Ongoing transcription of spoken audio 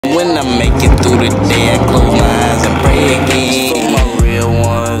And I make it through the day. I close my eyes and pray again. For my real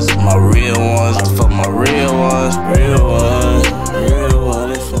ones, my real ones. For my real ones, real ones, real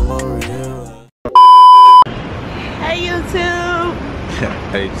ones. It's for my real ones. Hey YouTube.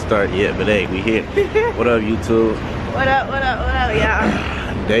 I didn't start yet, but hey, we here. What up, YouTube? What up,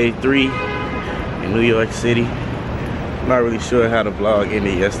 y'all? Day 3 in New York City. I'm not really sure how the vlog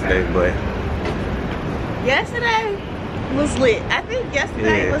ended yesterday, but yesterday was lit. I think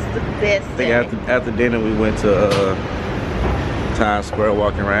yesterday was the best day. I think after dinner we went to Times Square,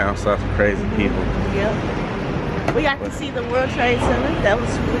 walking around, saw some crazy people. Yep. We got to see the World Trade Center. That was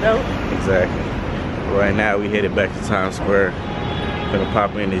super dope. Exactly. Right now we headed back to Times Square. Gonna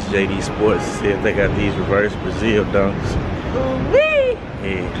pop in this JD Sports, see if they got these reverse Brazil dunks. Ooh wee!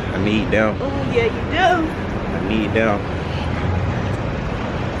 Yeah, I need them. Ooh yeah, you do. I need them.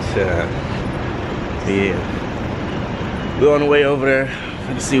 So, yeah. We're on the way over there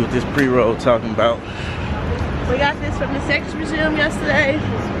to see what this pre-roll talking about. We got this from the Sex Museum yesterday.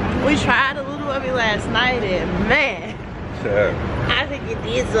 We tried a little of it last night and man, I think it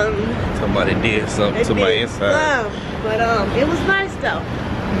did something. Somebody did something to my inside. But it was nice though.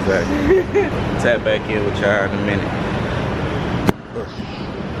 Exactly. Tap back in with y'all in a minute.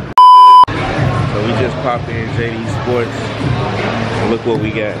 So we just popped in JD Sports. And look what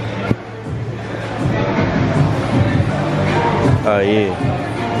we got. Oh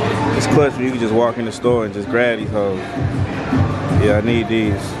yeah. It's clutch where you can just walk in the store and just grab these hoes. Yeah, I need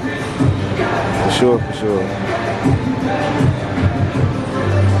these. For sure, for sure.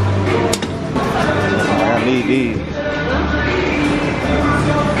 I need these.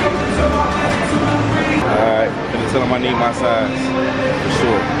 Alright, gonna tell them I need my size. For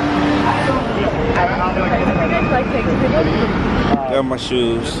sure. Got my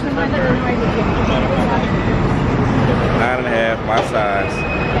shoes. 9.5, my size.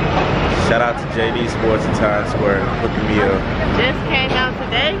 Shout out to JD Sports in Times Square. Hooking me up. Just came out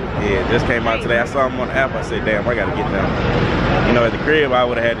today? Yeah, just came out today. I saw them on the app. I said, damn, I gotta get them. You know, at the crib, I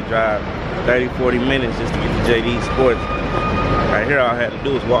would have had to drive 30, 40 minutes just to get to JD Sports. Right here, all I had to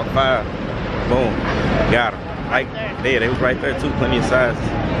do was walk 5. Boom. Got them. Like, yeah, they was right there too. Plenty of sizes.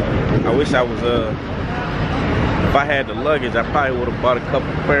 I wish I was, if I had the luggage, I probably would have bought a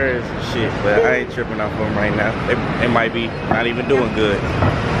couple pairs and shit, but I ain't tripping off them right now. They might be not even doing good.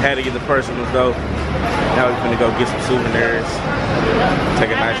 Had to get the personals though. Now we're gonna go get some souvenirs.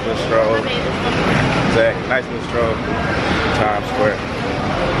 Take a nice little stroll. Exactly, nice little stroll. Times Square.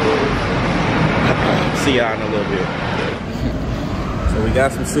 See y'all in a little bit. So we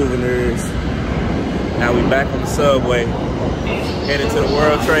got some souvenirs. Now we back on the subway. Headed to the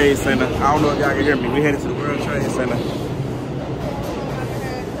World Trade Center. I don't know if y'all can hear me. We headed to the World Trade Center.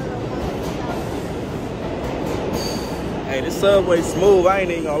 Hey, this subway smooth. I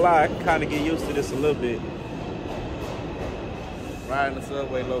ain't even gonna lie. I can kind of get used to this a little bit. Riding the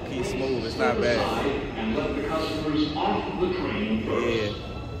subway low key smooth. It's not bad. Yeah,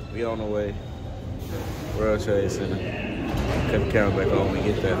 we on the way. World Trade Center. Cut the camera back on when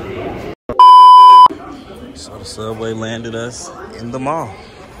we get there. So the subway landed us in the mall.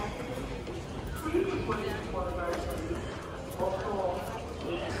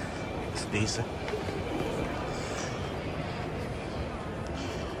 It's decent.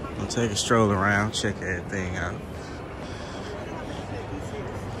 We'll take a stroll around, check everything out.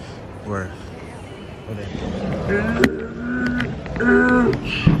 Where?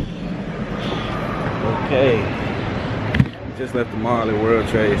 Okay. Just left the mall at World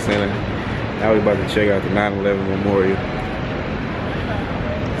Trade Center. Now we about to check out the 9/11 Memorial.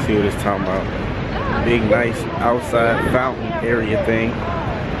 See what it's talking about. Big, nice outside fountain area thing.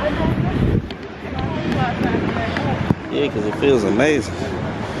 Yeah, because it feels amazing.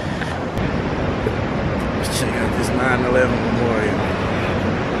 Let's check out this 9/11 Memorial.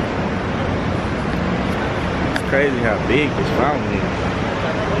 It's crazy how big this fountain is.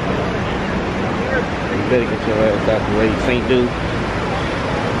 You better get your ass out the way, St. Dude.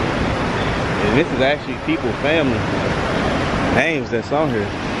 And this is actually people, family names that's on here.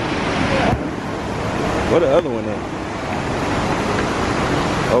 What the other one at?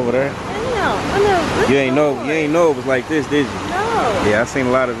 Over there? I know. You ain't know it was like this, did you? No. Yeah, I seen a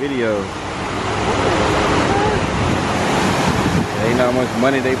lot of videos. You know how much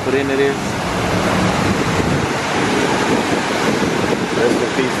money they put into this? Rest in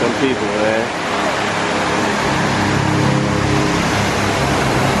peace, some people, man.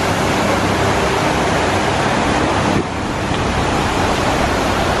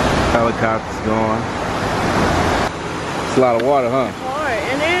 Helicopters going. It's a lot of water, huh? Hard.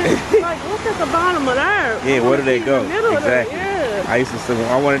 And then, like, look at the bottom of there. Yeah, where do they go? Exactly. Yeah. I used to say,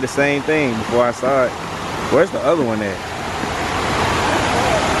 I wanted the same thing before I saw it. Where's the other one at?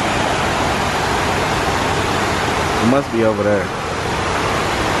 It must be over there.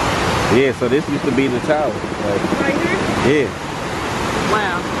 Yeah, so this used to be the tower. Like, right here? Yeah.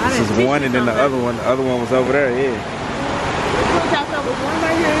 Wow. This is one, and then the other one was over there. Yeah. Y'all thought was one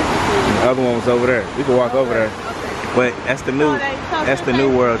right here? And the other one was over there. We could walk over there. Okay. But that's the new, that's the new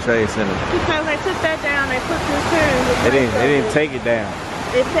World Trade Center. Because they took that down, they put this here. They didn't take it down.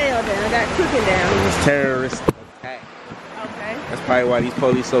 It fell down. Got took it down. It was terrorist attack. Okay. That's probably why these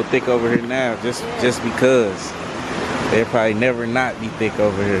police so thick over here now. Just because they'll probably never not be thick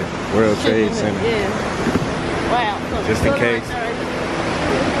over here. World Trade Center. Yeah. Wow. So just in case.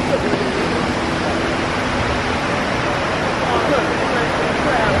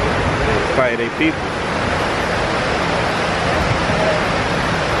 Probably they people.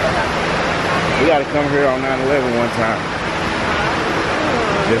 We gotta come here on 9/11 one time.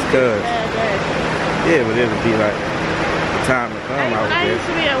 Just cause. Yeah, but it'll be like the time to come out When I used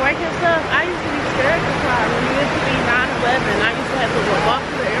to be at work and stuff, I used to be scared to fly. When it used to be 9/11, I used to have to walk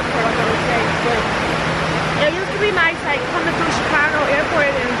to the airport on those days. But it used to be nice, like coming through Chicago airport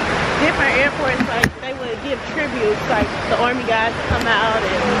and different airports, like they would give tributes, like the Army guys would come out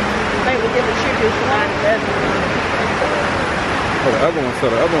and they would give a tribute to 9/11. Oh, the other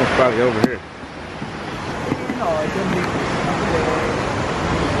one's probably over here.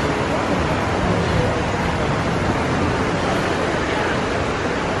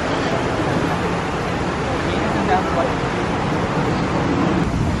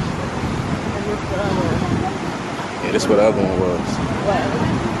 Yeah, this is what the other one was.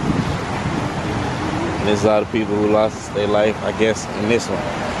 And there's a lot of people who lost their life, I guess, in this one.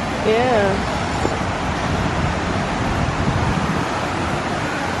 Yeah.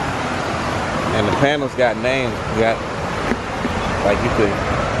 And the panels got names. Got, like, you could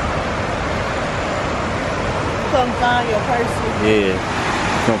Come find your person. Yeah.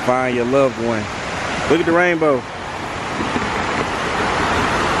 Come find your loved one. Look at the rainbow.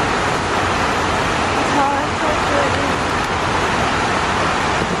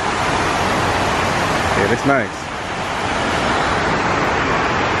 Yeah, that's nice.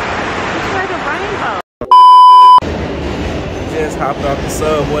 It's like a rainbow. Just hopped off the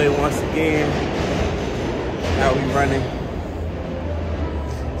subway once again. Now we running.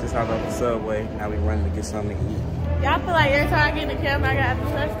 Just hopped off the subway. Now we running to get something to eat. Y'all feel like every time I get in the camera, I got the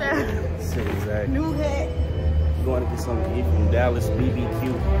touchdown. Exactly. New hat. We're going to get something to eat from Dallas BBQ.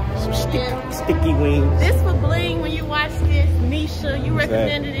 Some sticky wings. This for bling when you watch this. Misha, you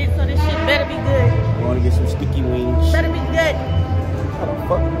recommended it, so this shit better be good. We're going to get some sticky wings. Better be good. How the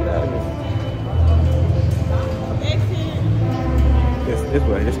fuck do we get out of here? Exit. This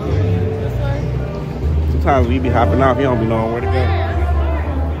way, this way. This way. Sometimes we be hopping off, you don't be knowing where to go.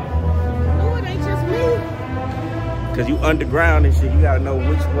 No, it ain't just me. Cause you underground and shit, you gotta know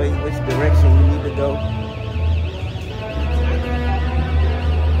which way, which direction you need to go.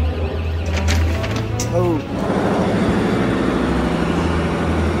 Oh.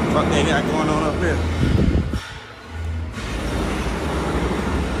 Fuck they got going on up here.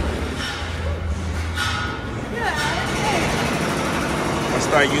 I'll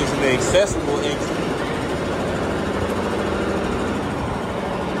start using the accessible exit.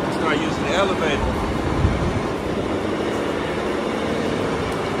 I'll start using the elevator.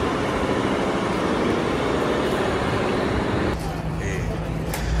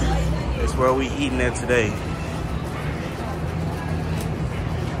 Where we eating at today?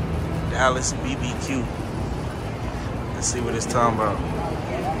 Dallas BBQ. Let's see what it's talking about.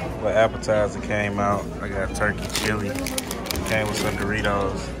 What appetizer came out? I got turkey chili. It came with some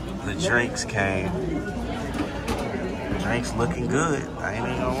Doritos. The drinks came. The drinks looking good. I ain't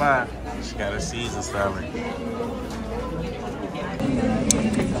even gonna lie. She got a Caesar salad.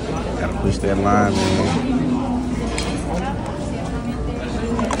 Gotta push that line, man.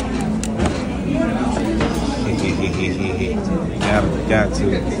 Got to. I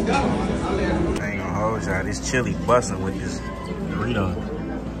ain't gonna hold y'all. This chili busting with this Dorito.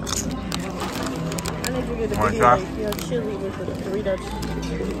 I need to get the Wanna video try? like your chili with the Dorito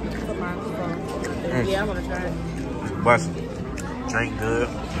for my phone. Yeah, I wanna try it. It's busting. Drink good.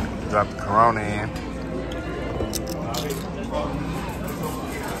 Drop the Corona in.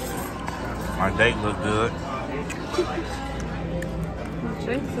 My date look good.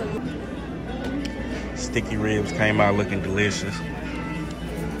 Drink some. Sticky ribs came out looking delicious.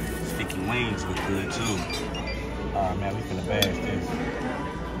 Sticky wings look good too. Oh man, we finna bash this.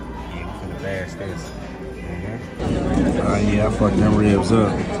 Yeah, we finna bash this. Yeah, I fucked them ribs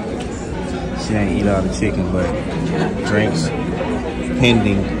up. she ain't eat all the chicken, but drinks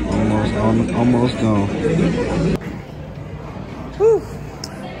pending, almost gone. Whew.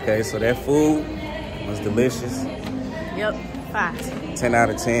 Okay, so that food was delicious. Yep, 5. 10 out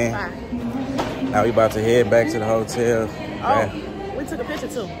of 10. 5. Now we about to head back to the hotel. Oh, we took a picture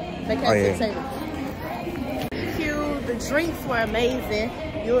too. They came to the table. The drinks were amazing.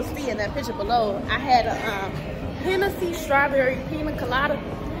 You'll see in that picture below. I had a Hennessy strawberry pina colada.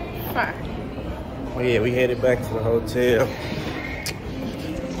 Fire. Oh yeah, we headed back to the hotel.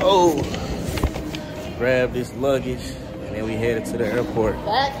 Oh, grabbed this luggage, and then we headed to the airport.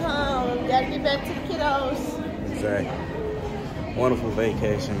 Back home. Gotta get back to the kiddos. Exactly. Wonderful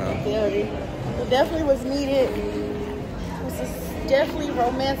vacation, though. It definitely was needed. It was definitely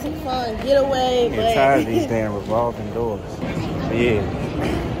romantic, fun getaway. I'm tired of these damn revolving doors. But yeah,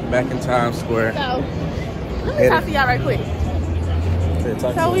 back in Times Square. So, let me talk to y'all right quick.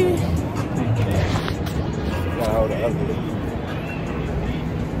 So we.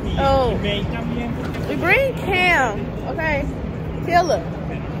 Oh, we bring Cam, okay, Killer,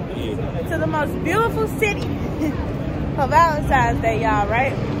 to the most beautiful city for Valentine's Day, y'all,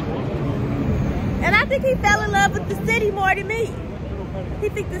 right? And I think he fell in love with the city more than me. He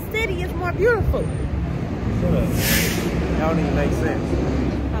thinks the city is more beautiful. That don't even make sense.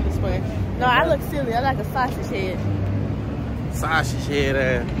 I'm just playing. No, I look silly. I like a sausage head. Sausage head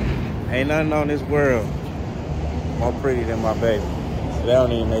ass. Ain't nothing on this world more pretty than my baby. So that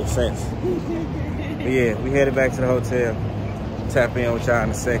don't even make sense. But yeah, we headed back to the hotel. Tap in with y'all in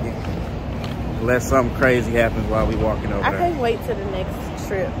a second. Unless something crazy happens while we walking over there. I can't wait till the next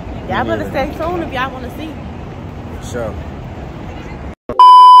trip. Y'all better stay tuned if y'all want to see. For sure.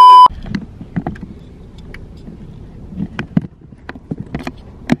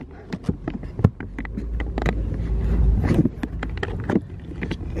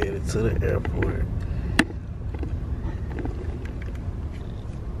 Headed to the airport.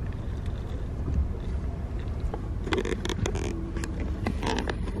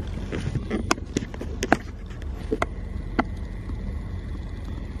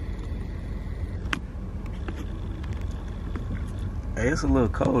 Hey, it's a little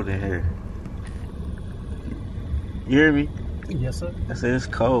cold in here. You hear me? Yes, sir. I said it's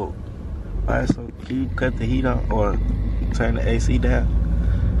cold. All right, so can you cut the heat on or turn the AC down?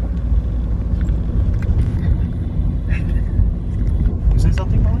 You say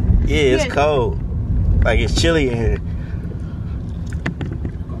something, Colin? Yeah, it's cold. Like it's chilly in here.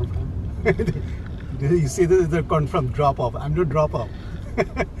 You see, this is the confirm drop off. I'm not drop off.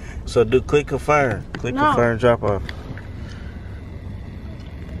 So click confirm. Click confirm drop off.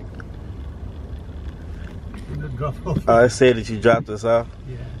 Drop off. Oh, it said that you dropped us off?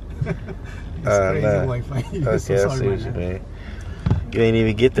 Yeah. It's crazy Wi-Fi. Okay, so I sorry, see what you mean. You ain't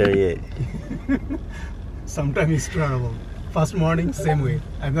even get there yet. Sometimes it's terrible. First morning, same way.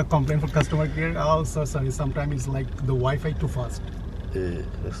 I'm gonna complain for customer care. Oh, so sorry. Sometimes it's like the Wi-Fi too fast. Yeah,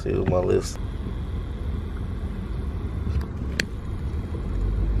 let's see what my list.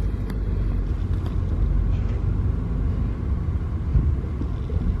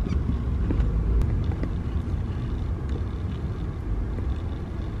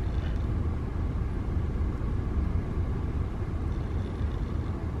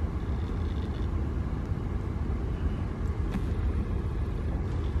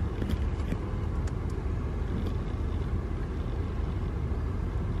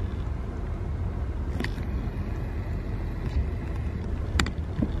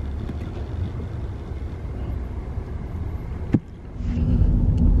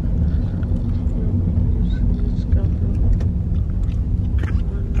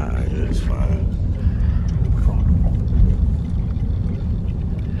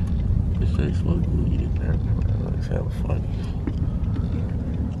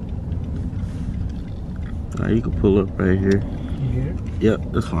 You can pull up right here. Here?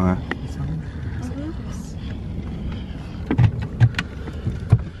 Yep, that's fine.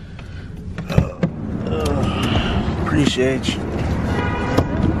 Appreciate you.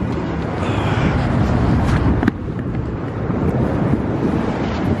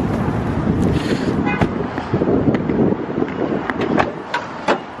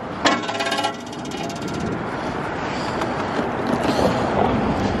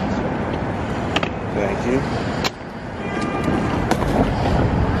 Thank you.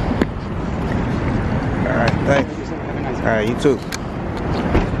 All right, thanks. All right, you too.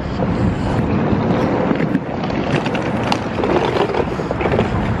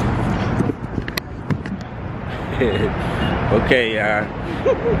 Okay, our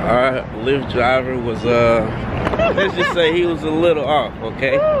Lyft driver was let's just say he was a little off,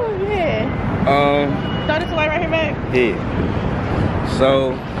 okay? Oh yeah. Throw this away right here, babe. Yeah.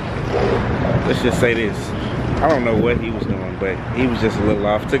 So let's just say this. I don't know what he was doing, but he was just a little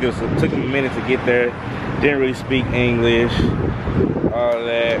off. Took him a minute to get there. Didn't really speak English, all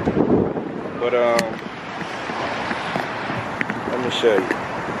that. But let me show you.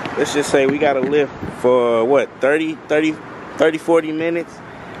 Let's just say we got a lift for what, 40 minutes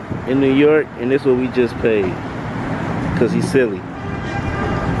in New York, and this is what we just paid. Cause he's silly.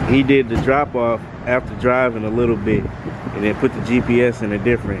 He did the drop off after driving a little bit, and then put the GPS in a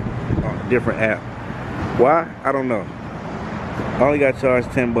different app. Why? I don't know. I only got charged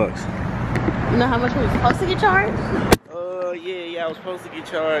 $10. You know how much we were supposed to get charged? Yeah, I was supposed to get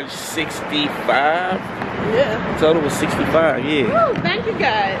charged 65. Yeah. Total was 65, yeah. Woo, thank you,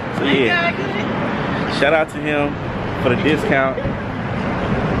 God. So, Thank yeah. God. Shout out to him for the discount.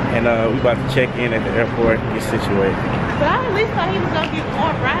 And we about to check in at the airport, get situated. But I at least thought he was gonna get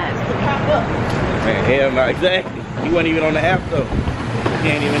more rides to pop up. Man, hell no, exactly. He wasn't even on the app though. You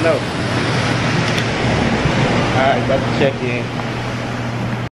can't even know. Alright, about to check in.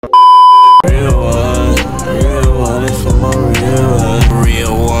 Real one, it's for my real one.